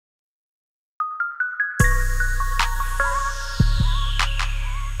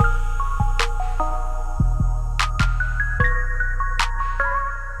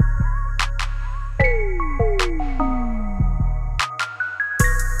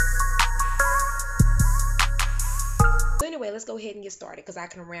anyway, let's go ahead and get started because I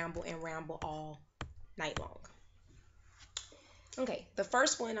can ramble and ramble all night long. Okay, the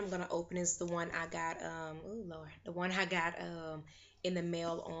first one I'm gonna open is the one I got. Oh Lord, the one I got in the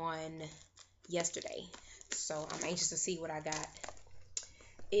mail on yesterday. So I'm anxious to see what I got.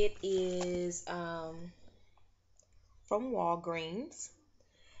 It is from Walgreens,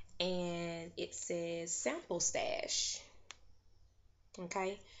 and it says Sample Stash.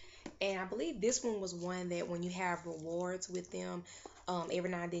 Okay, and I believe this one was one that when you have rewards with them, every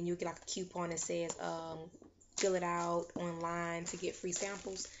now and then you get like a coupon that says fill it out online to get free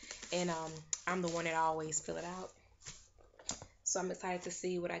samples, and I'm the one that always fill it out. So I'm excited to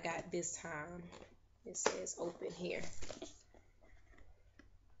see what I got this time. It says open here.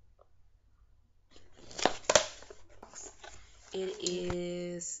 It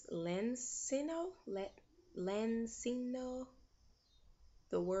is Lancino,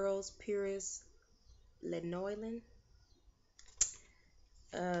 the world's purest lanolin.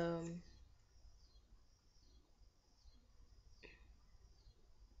 Um,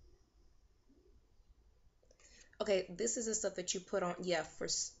 okay, this is the stuff that you put on. Yeah,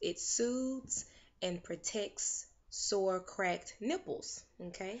 it soothes and protects sore, cracked nipples.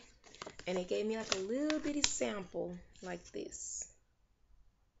 Okay, and it gave me like a little bitty sample like this.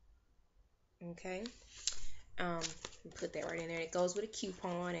 Okay, um, put that right in there. It goes with a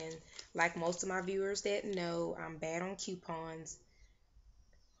coupon, and like most of my viewers that know, I'm bad on coupons.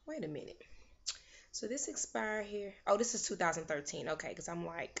 Wait a minute. So this expired here. Oh, this is 2013. Okay, because I'm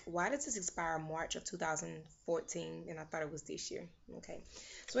like, why does this expire March of 2014? And I thought it was this year. Okay.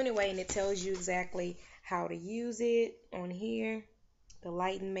 So anyway, and it tells you exactly how to use it on here. The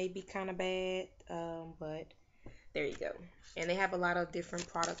lighting may be kind of bad, but there you go. And they have a lot of different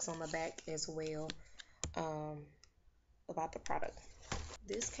products on the back as well um, about the product.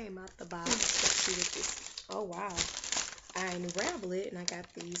 This came out the box. Let's see what this. Oh wow. I unravel it and I got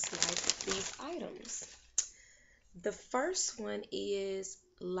these items. The first one is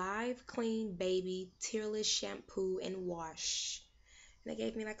Live Clean Baby Tearless Shampoo and Wash. And they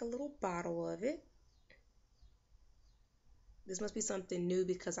gave me like a little bottle of it. This must be something new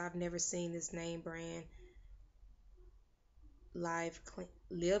because I've never seen this name brand. Live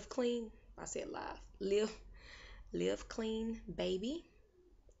Clean. I said live. Live Clean Baby.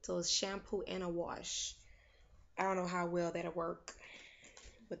 So it's shampoo and a wash. I don't know how well that'll work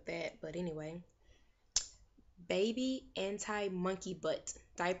with that, but anyway. Baby Anti-Monkey Butt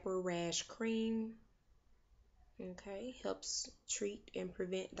Diaper Rash Cream. Okay, helps treat and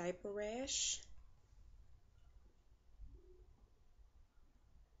prevent diaper rash.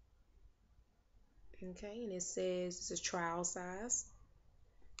 Okay, and it says it's a trial size.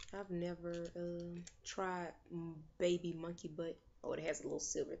 I've never tried baby monkey butt. Oh, it has a little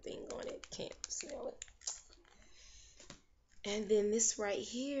silver thing on it. Can't smell it. And then this right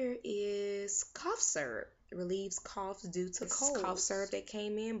here is cough syrup. It relieves coughs due to cold. Cough syrup that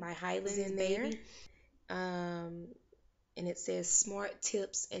came in by Highlands in there. And it says smart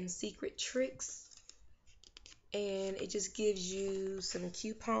tips and secret tricks. And it just gives you some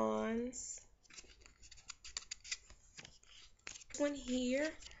coupons. This one here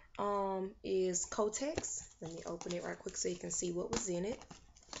is Kotex. Let me open it right quick so you can see what was in it.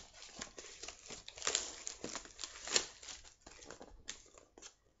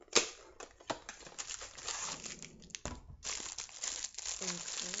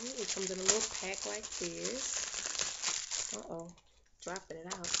 Okay, it comes in a little pack like this. Uh-oh, dropping it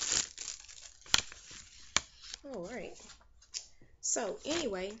out. All right. So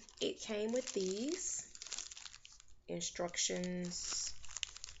anyway, it came with these instructions,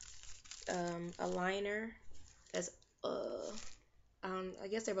 a liner, as I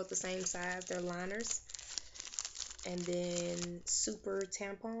guess they're both the same size. They're liners, and then super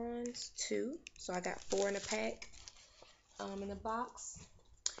tampons too. So I got 4 in a pack. In the box,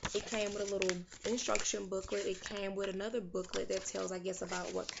 it came with a little instruction booklet. It came with another booklet that tells, I guess,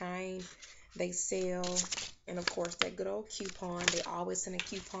 about what kind they sell. And of course, that good old coupon. They always send a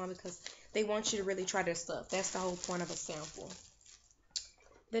coupon because they want you to really try their stuff. That's the whole point of a sample.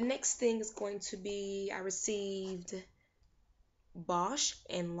 The next thing is going to be, I received Bausch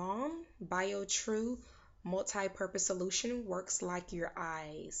 & Lomb BioTrue Multi-Purpose Solution. Works like your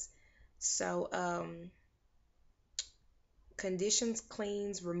eyes. So, conditions,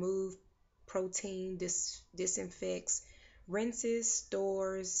 cleans, remove protein, disinfects, rinses,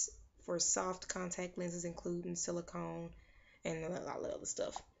 stores for soft contact lenses, including silicone and a lot of other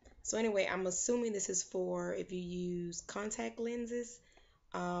stuff. So anyway, I'm assuming this is for if you use contact lenses.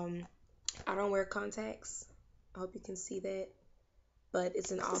 I don't wear contacts. I hope you can see that. But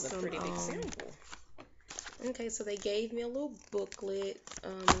it's an awesome, pretty big sample. Okay, so they gave me a little booklet,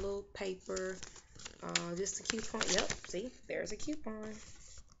 a little paper, just a coupon. Yep, see, there's a coupon.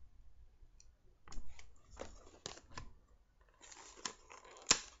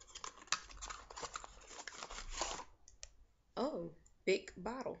 Oh, big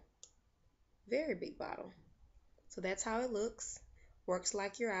bottle. Very big bottle. So that's how it looks. Works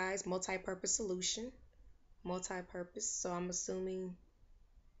like your eyes, multi-purpose solution. Multi-purpose. So I'm assuming,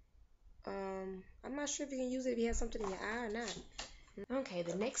 I'm not sure if you can use it if you have something in your eye or not. Okay,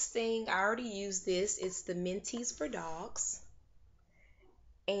 the next thing, I already used this. It's the Mentees for dogs.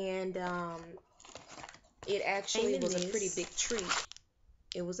 And it actually was a pretty big treat.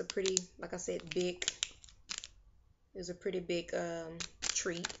 It was a pretty, like I said, big. It was a pretty big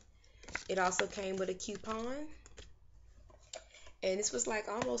treat. It also came with a coupon. And this was like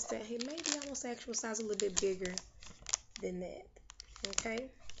almost, maybe almost actual size, a little bit bigger than that. Okay.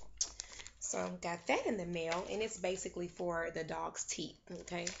 So got that in the mail, and it's basically for the dog's teeth.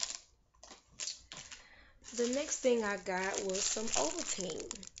 Okay. The next thing I got was some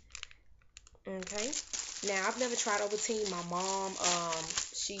Ovaltine. Okay. Now I've never tried Ovaltine. My mom,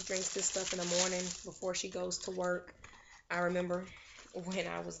 she drinks this stuff in the morning before she goes to work. I remember when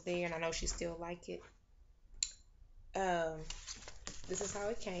I was there, and I know she still like it. This is how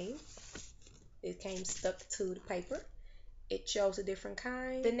it came. It came stuck to the paper. It shows a different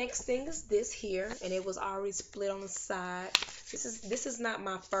kind. The next thing is this here, and it was already split on the side. This is not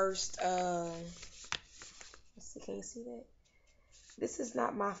my first. Let's see, can you see that? This is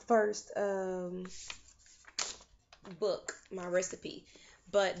not my first book, my recipe.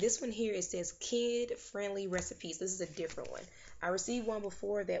 But this one here, it says kid-friendly recipes. This is a different one. I received one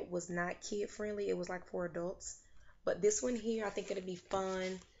before that was not kid-friendly. It was like for adults. But this one here, I think it'll be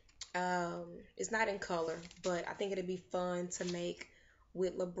fun. It's not in color, but I think it'll be fun to make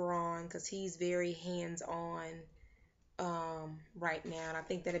with LeBron because he's very hands-on right now. And I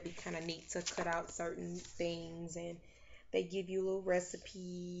think that'd be kind of neat to cut out certain things, and they give you little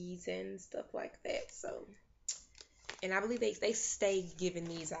recipes and stuff like that. So, and I believe they stay giving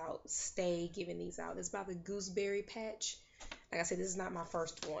these out. Stay giving these out. It's about the gooseberry patch. Like I said, this is not my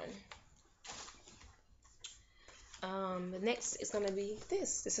first one. The next is gonna be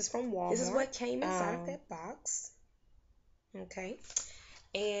this. This is from Walmart. This is what came inside of that box. Okay,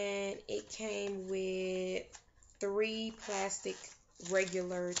 and it came with 3 plastic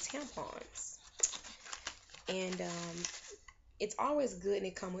regular tampons, and it's always good, and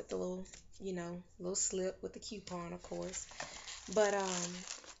it come with the little, little slip with the coupon, of course. But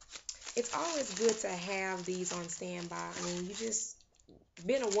it's always good to have these on standby. I mean, you just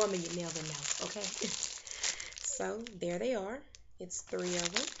being a woman, you never know. Okay. So there they are. It's 3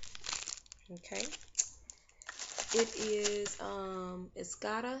 of them. Okay. It is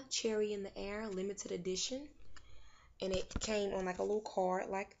Escada Cherry in the Air limited edition, and it came on like a little card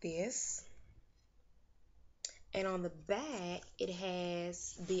like this. And on the back, it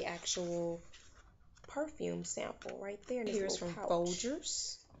has the actual perfume sample right there. Here's from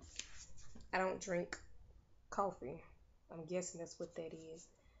Folgers. I don't drink coffee. I'm guessing that's what that is.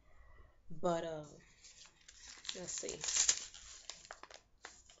 But let's see.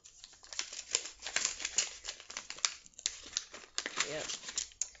 Yep.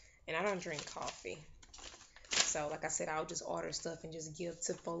 And I don't drink coffee. So like I said, I'll just order stuff and just give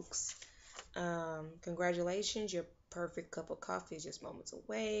to folks. Congratulations, your perfect cup of coffee is just moments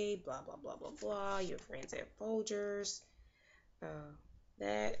away. Blah, blah, blah, blah, blah. Your friends at Folgers.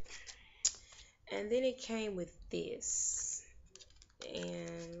 That. And then it came with this.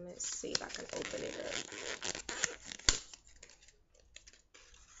 And let's see if I can open it up.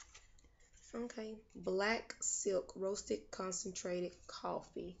 Okay. Black Silk Roasted Concentrated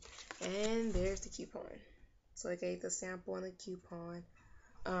Coffee. And there's the coupon. So I gave the sample and the coupon.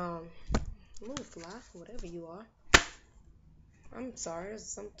 Move fly, whatever you are. I'm sorry, there's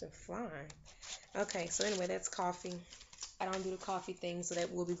something flying. Okay, so anyway, that's coffee. I don't do the coffee thing, so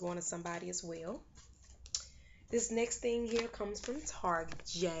that will be going to somebody as well. This next thing here comes from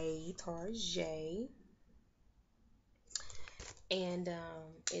Tarjay. And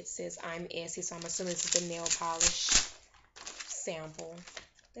it says I'm Essie, so I'm assuming this is the nail polish sample.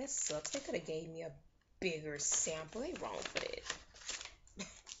 That sucks. They could have gave me a bigger sample. They wrong for that.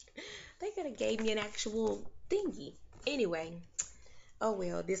 They could have gave me an actual thingy. Anyway, oh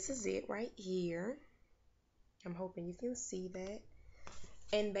well, this is it right here. I'm hoping you can see that.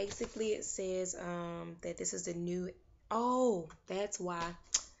 And basically it says that this is the new, oh, that's why.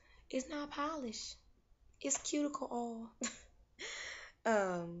 It's not polish. It's cuticle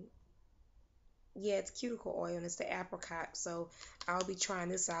oil. Yeah, it's cuticle oil and it's the apricot. So I'll be trying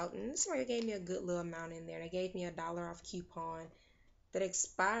this out. And this one gave me a good little amount in there. They gave me $1 off coupon that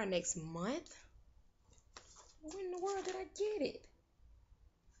expire next month. When in the world did I get it?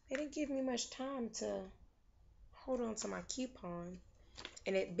 They didn't give me much time to hold on to my coupon.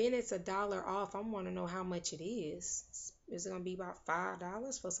 And it's $1 off. I want to know how much it is. Is it gonna be about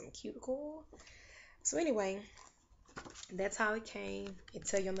 $5 for some cuticle oil? So anyway, that's how it came. It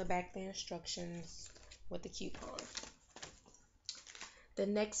tell you on the back the instructions with the coupon. The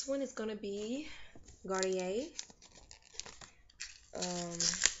next one is gonna be Garnier.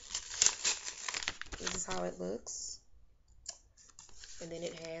 This is how it looks, and then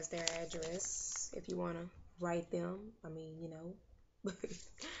it has their address if you want to write them. I mean, you know.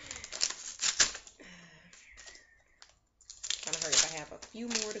 Kind of hurry if I have a few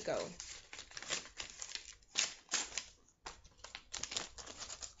more to go.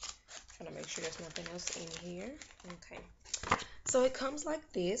 Trying to make sure there's nothing else in here. Okay. So it comes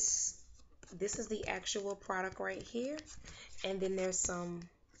like this. This is the actual product right here, and then there's some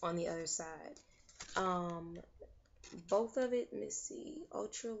on the other side. Both of it, let me see,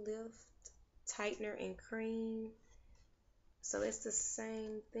 Ultra Lift Tightener and Cream. So it's the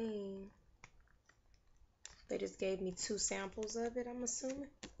same thing. They just gave me 2 samples of it, I'm assuming.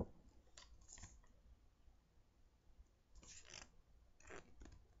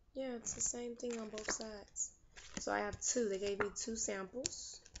 Yeah, it's the same thing on both sides. So I have 2. They gave me 2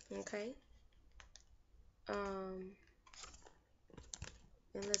 samples. Okay. And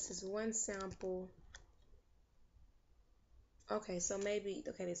this is 1 sample. Okay, so maybe,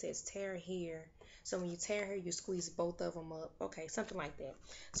 okay, it says tear here. So when you tear here, you squeeze both of them up. Okay, something like that.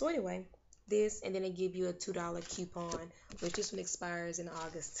 So anyway, this, and then they give you a $2 coupon, which this one expires in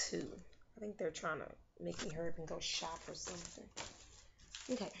August too. I think they're trying to make me hurry up and go shop or something.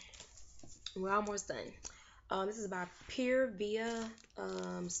 Okay, we're almost done. This is by Pure Via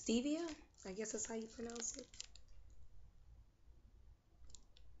Stevia. I guess that's how you pronounce it.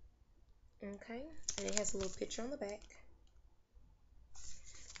 Okay, and it has a little picture on the back.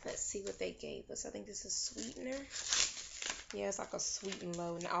 Let's see what they gave us. I think this is sweetener. Yeah, it's like a sweet and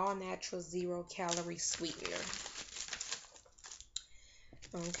low, and all natural 0-calorie sweetener.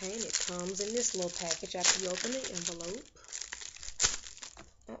 Okay, and it comes in this little package after you open the envelope.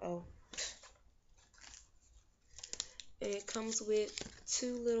 Uh-oh. And it comes with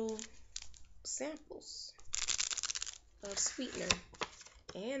 2 little samples of sweetener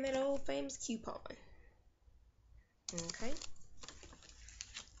and that old famous coupon. Okay.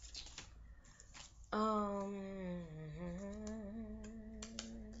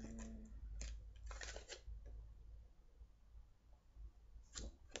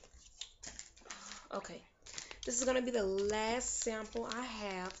 Okay. This is gonna be the last sample I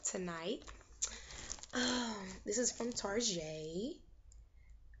have tonight. This is from Target.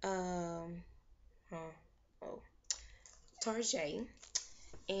 Target,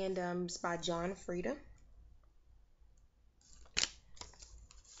 and it's by John Frieda.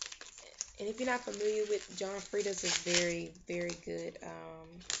 And if you're not familiar with John Frieda's, is very, very good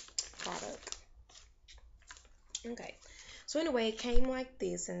product. Okay, so anyway, it came like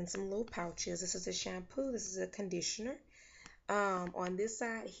this in some little pouches. This is a shampoo. This is a conditioner. On this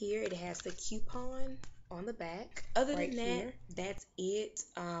side here, it has the coupon on the back. Other than that, that's it.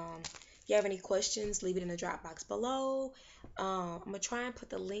 If you have any questions, leave it in the drop box below. I'm gonna try and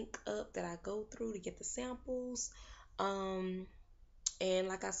put the link up that I go through to get the samples. And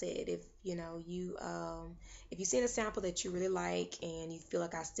like I said, if you know if you see a sample that you really like and you feel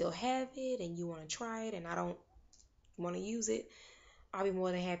like I still have it and you want to try it and I don't want to use it, I'll be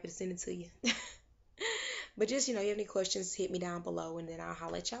more than happy to send it to you. But just, you have any questions, hit me down below and then I'll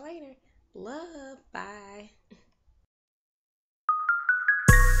holler at y'all later. Love. Bye.